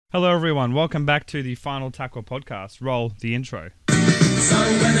Hello everyone, welcome back to the Final Tackle podcast. Roll the intro. So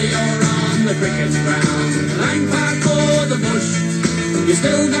whether you're on the cricket ground, line park or the bush, you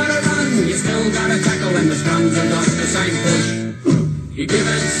still gotta run, you still gotta tackle when the scrums have got the same push. You give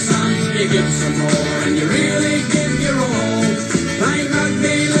it some, you give some more, and you really give your all. Playing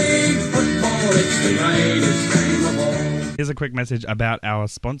rugby league football, it's the greatest game of all. Here's a quick message about our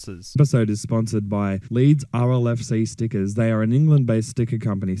sponsors. This episode is sponsored by Leeds RLFC Stickers. They are an England-based sticker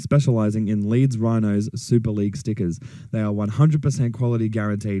company specialising in Leeds Rhinos Super League stickers. They are 100% quality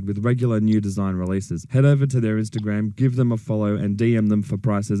guaranteed with regular new design releases. Head over to their Instagram, give them a follow and DM them for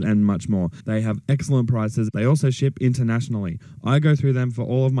prices and much more. They have excellent prices. They also ship internationally. I go through them for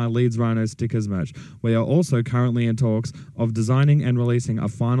all of my Leeds Rhinos stickers merch. We are also currently in talks of designing and releasing a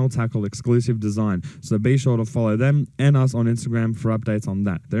Final Tackle exclusive design, so be sure to follow them and us on Instagram for updates on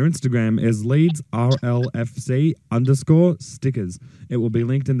that. Their Instagram is LeedsRLFC_stickers. It will be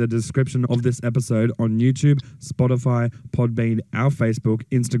linked in the description of this episode on YouTube, Spotify, Podbean, our Facebook,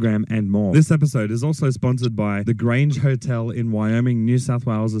 Instagram, and more. This episode is also sponsored by the Grange Hotel in Wyoming, New South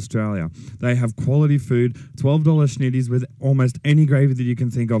Wales, Australia. They have quality food, $12 schnitties with almost any gravy that you can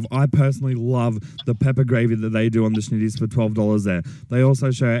think of. I personally love the pepper gravy that they do on the schnitties for $12 there. They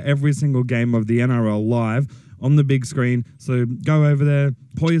also show every single game of the NRL live on the big screen, so go over there,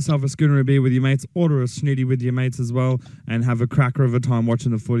 pour yourself a schooner of beer with your mates, order a snooty with your mates as well, and have a cracker of a time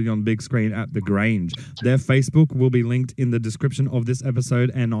watching the footy on big screen at the Grange. Their Facebook will be linked in the description of this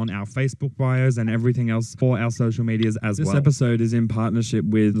episode and on our Facebook bios and everything else for our social medias as well. This episode is in partnership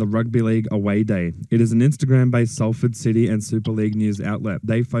with the Rugby League Away Day. It is an Instagram-based Salford City and Super League news outlet.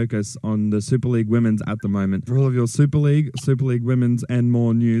 They focus on the Super League Women's at the moment. For all of your Super League Women's and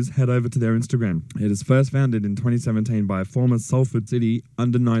more news, head over to their Instagram. It is first founded in 2017 by a former Salford City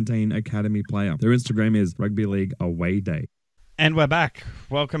under-19 academy player. Their Instagram is Rugby League Away Day. And we're back.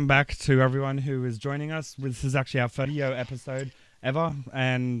 Welcome back to everyone who is joining us. This is actually our first video episode ever,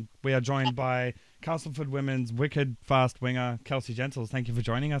 and we are joined by Castleford Women's wicked fast winger, Kelsey Gentles. Thank you for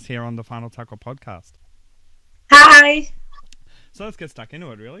joining us here on the Final Tackle podcast. Hi. So let's get stuck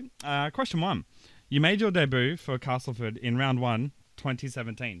into it, really. Question 1. You made your debut for Castleford in round 1,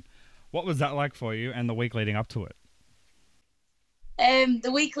 2017. What was that like for you and the week leading up to it? The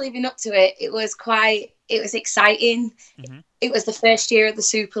week leading up to it, it was exciting. Mm-hmm. It was the first year of the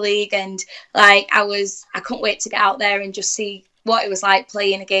Super League, and I couldn't wait to get out there and just see what it was like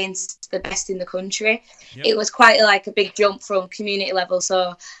playing against the best in the country. Yep. It was quite a big jump from community level,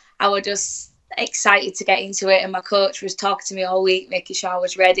 so I was just excited to get into it, and my coach was talking to me all week, making sure I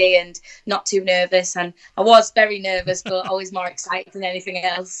was ready and not too nervous, and I was very nervous, but always more excited than anything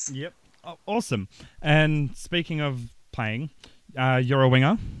else. Yep. Oh, awesome. And speaking of playing, you're a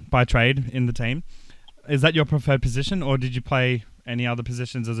winger by trade in the team. Is that your preferred position, or did you play any other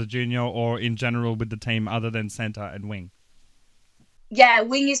positions as a junior or in general with the team other than centre and wing? Yeah,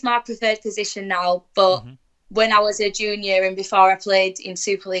 wing is my preferred position now, but when I was a junior and before I played in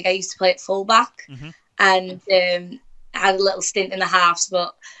Super League, I used to play at fullback, and I had a little stint in the halves,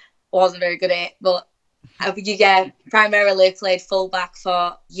 but wasn't very good at it. But primarily played fullback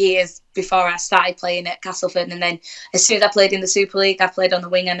for years before I started playing at Castleford, and then as soon as I played in the Super League, I played on the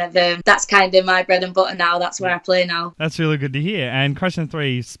wing, and that's kind of my bread and butter now. That's where I play now. That's really good to hear. And question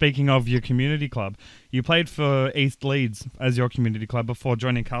 3, speaking of your community club, you played for East Leeds as your community club before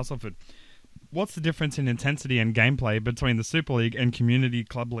joining Castleford. What's the difference in intensity and gameplay between the Super League and Community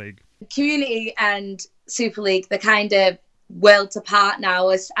Club League? Community and Super League, they're kind of worlds apart now.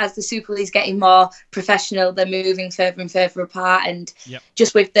 As the Super League's getting more professional, they're moving further and further apart, and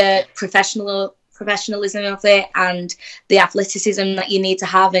just with the professionalism of it and the athleticism that you need to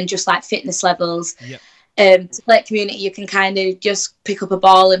have, and just like fitness levels. To play at Community, you can kind of just pick up a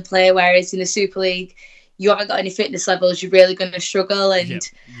ball and play, whereas in the Super League, you haven't got any fitness levels, you're really going to struggle, and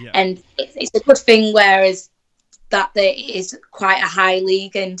it's a good thing, whereas that there is quite a high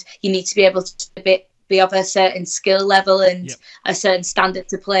league, and you need to be able to be of a certain skill level and a certain standard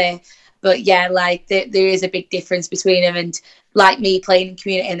to play. But there is a big difference between them, and like me playing in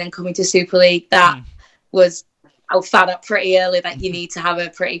Community and then coming to Super League, I found out pretty early that you need to have a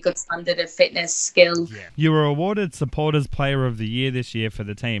pretty good standard of fitness skill. You were awarded Supporters Player of the Year this year for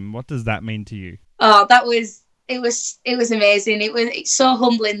the team. What does that mean to you? Oh, it was amazing. It's so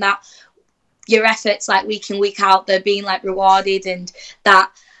humbling that your efforts week in, week out, they're being rewarded, and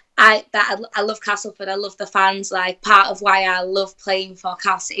that I love Castleford. I love the fans. Part of why I love playing for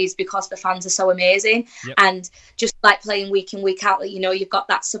Cass is because the fans are so amazing, and just playing week in, week out, you've got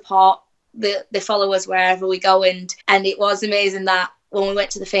that support. The followers wherever we go, and it was amazing that when we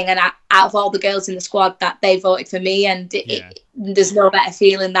went to the thing, and out of all the girls in the squad, that they voted for me, and there's no better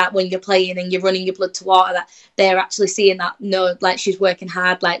feeling that when you're playing and you're running your blood to water, that they're actually seeing that, no, like, she's working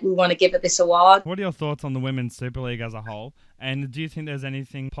hard, like, we want to give her this award. What are your thoughts on the Women's Super League as a whole? And do you think there's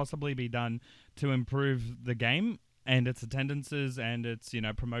anything possibly be done to improve the game and its attendances and its,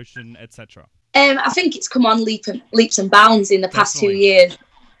 promotion, etc.? I think it's come on leaps and bounds in the past 2 years.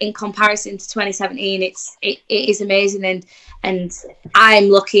 In comparison to 2017, it is amazing, and I'm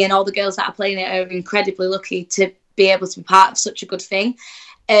lucky, and all the girls that are playing it are incredibly lucky to be able to be part of such a good thing.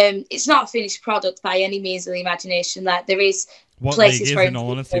 It's not a finished product by any means of the imagination. Like, there is places for improvement. In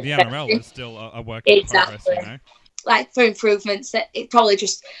all honesty, the NRL is still a work in progress. Like, for improvements, that it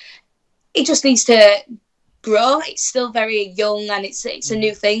just needs to grow. It's still very young, and it's a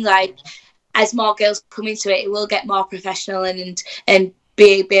new thing. Like, as more girls come into it will get more professional and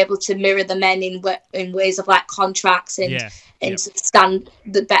be able to mirror the men in ways of, like, contracts and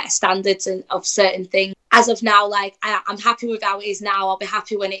the better standards of certain things. As of now, like, I'm happy with how it is now. I'll be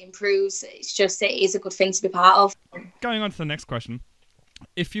happy when it improves. It's just, it is a good thing to be part of. Going on to the next question.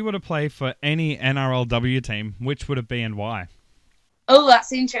 If you were to play for any NRLW team, which would it be and why? Oh,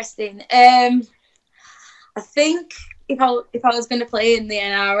 that's interesting. I think if I was going to play in the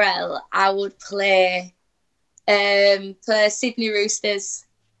NRL, I would play Sydney Roosters.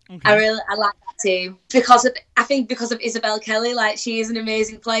 Okay. I like that team because of Isabel Kelly. Like, she is an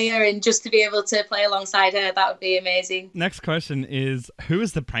amazing player, and just to be able to play alongside her, that would be amazing. Next question is, who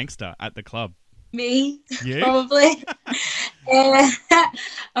is the prankster at the club? Me, you? Probably.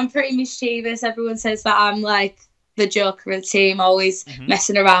 I'm pretty mischievous. Everyone says that I'm like the joker of the team, always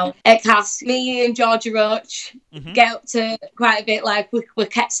messing around. At Cass, me and Georgia Roach get up to quite a bit. Like, we're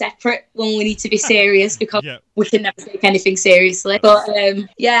kept separate when we need to be serious because we can never take anything seriously. But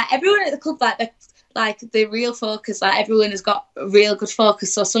everyone at the club, like the real focus, like, everyone has got a real good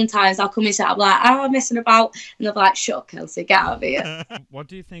focus. So sometimes I'll come into it, I'm like, I'm messing about, and they're like, shut up, Kelsey, get out of here. What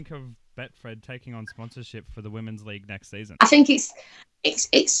do you think of Betfred taking on sponsorship for the Women's League next season? I think it's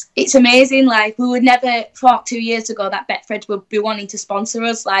amazing. Like, we would never thought 2 years ago that Betfred would be wanting to sponsor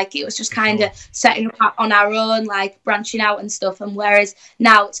us. Like, it was just kind of setting up on our own, like, branching out and stuff. And whereas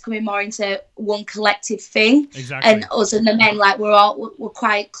now it's coming more into one collective thing. Exactly. And us and the men, like, we're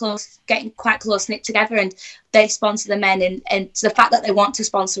quite close, getting quite close knit together, and they sponsor the men, and the fact that they want to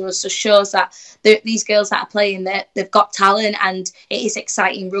sponsor us just shows that these girls that are playing, they've got talent, and it is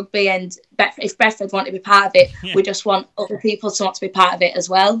exciting rugby. And if Bedford want to be part of it, we just want other people to want to be part of it as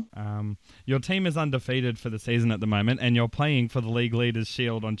well. Your team is undefeated for the season at the moment, and you're playing for the League Leaders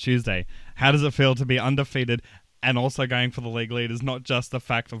Shield on Tuesday. How does it feel to be undefeated and also going for the League Leaders, not just the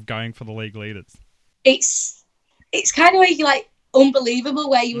fact of going for the League Leaders? It's kind of like unbelievable,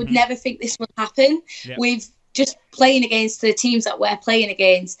 where you would never think this would happen. Yep. We've just playing against the teams that we're playing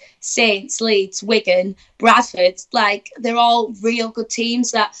against, Saints, Leeds, Wigan, Bradford, like, they're all real good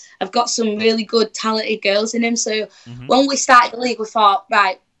teams that have got some really good talented girls in them. So when we started the league, we thought,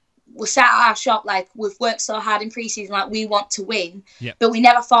 right, we'll set our shop, like, we've worked so hard in pre-season, like, we want to win. Yep. But we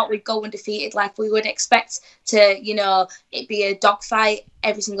never thought we'd go undefeated. Like, we would expect to, it be a dogfight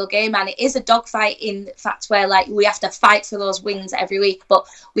every single game, and it is a dogfight in the fact where, like, we have to fight for those wins every week. But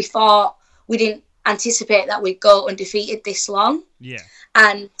we thought we didn't anticipate that we'd go undefeated this long. Yeah.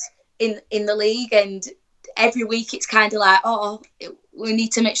 And in the league, and every week it's kind of like, we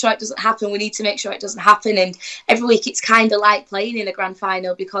need to make sure it doesn't happen. We need to make sure it doesn't happen. And every week it's kind of like playing in a grand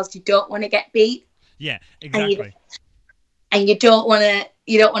final, because you don't want to get beat. Yeah, exactly. And you don't want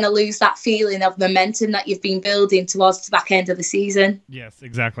to lose that feeling of momentum that you've been building towards the back end of the season. Yes,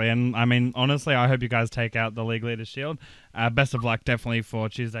 exactly. And I mean, honestly, I hope you guys take out the League Leaders Shield. Best of luck, definitely, for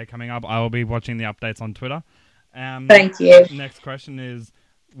Tuesday coming up. I will be watching the updates on Twitter. Thank you. Next question is,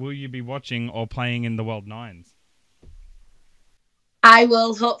 will you be watching or playing in the World Nines? I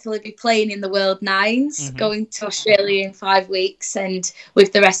will hopefully be playing in the World Nines, going to Australia in 5 weeks, and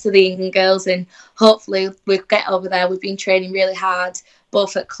with the rest of the England girls, and hopefully we'll get over there. We've been training really hard,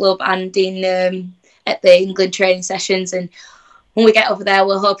 both at club and in at the England training sessions, and when we get over there,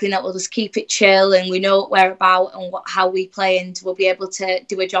 we're hoping that we'll just keep it chill, and we know what we're about and how we play, and we'll be able to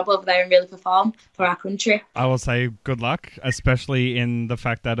do a job over there and really perform for our country. I will say good luck, especially in the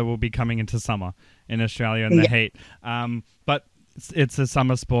fact that it will be coming into summer in Australia and the heat. But it's a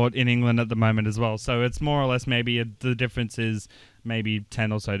summer sport in England at the moment as well, so it's more or less maybe the difference is maybe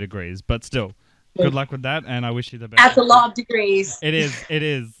 10 or so degrees, but still, good luck with that, and I wish you the best. That's a lot of degrees.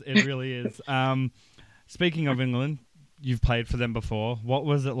 It really is. Speaking of England, you've played for them before. What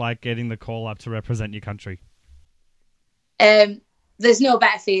was it like getting the call up to represent your country? There's no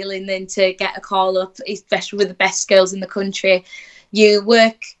better feeling than to get a call up, especially with the best girls in the country, you're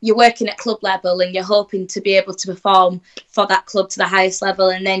working at club level and you're hoping to be able to perform for that club to the highest level,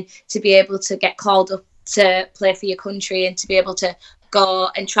 and then to be able to get called up to play for your country and to be able to go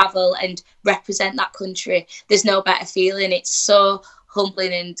and travel and represent that country. There's no better feeling. It's so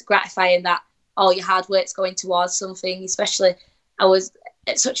humbling and gratifying that all your hard work's going towards something. Especially, I was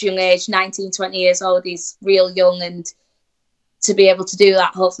at such a young age, 19, 20 years old, is real young, and to be able to do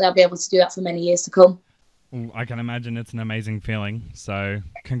that, hopefully I'll be able to do that for many years to come. Well, I can imagine it's an amazing feeling. So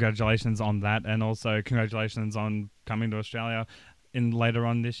congratulations on that, and also congratulations on coming to Australia later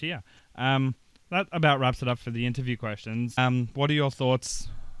on this year. That about wraps it up for the interview questions. What are your thoughts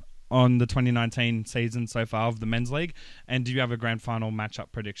on the 2019 season so far of the men's league? And do you have a grand final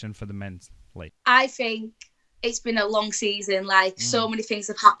matchup prediction for the men's league? I think it's been a long season. So many things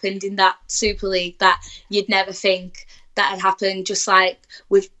have happened in that Super League that you'd never think that had happened. Just like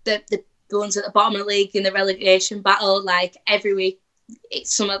with the ones at the bottom of the league in the relegation battle, like every week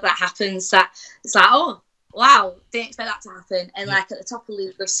it's something that happens that it's like, oh, wow, didn't expect that to happen. And like at the top of the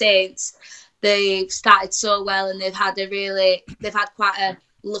league of Saints, they've started so well, and they've had quite a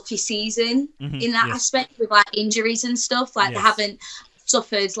lucky season in that aspect with like injuries and stuff. Like they haven't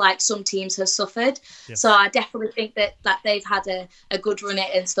suffered like some teams have suffered. Yes. So I definitely think that they've had a good run at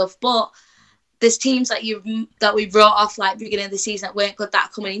it and stuff. But there's teams that we wrote off like beginning of the season that weren't good, that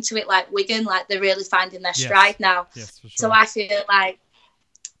are coming into it, like Wigan, like they're really finding their stride now. Yes, for sure. So I feel like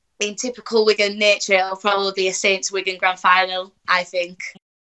in typical Wigan nature, it'll probably be a Saints Wigan grand final, I think.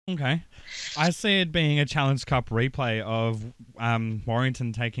 Okay. I see it being a Challenge Cup replay of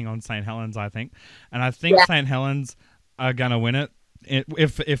Warrington taking on St. Helens, I think. And I think St. Helens are going to win it,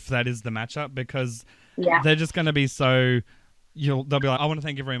 if that is the matchup, because they're just going to be so... They'll be like, I want to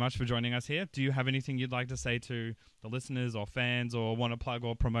thank you very much for joining us here. Do you have anything you'd like to say to the listeners or fans, or want to plug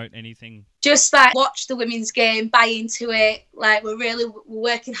or promote anything? Just like watch the women's game, buy into it. Like we're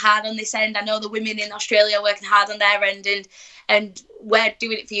working hard on this end. I know the women in Australia are working hard on their end, and we're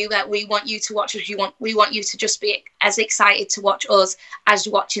doing it for you. Like we want you to watch us. We want you to just be as excited to watch us as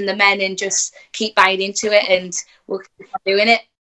you're watching the men, and just keep buying into it, and we'll keep on doing it.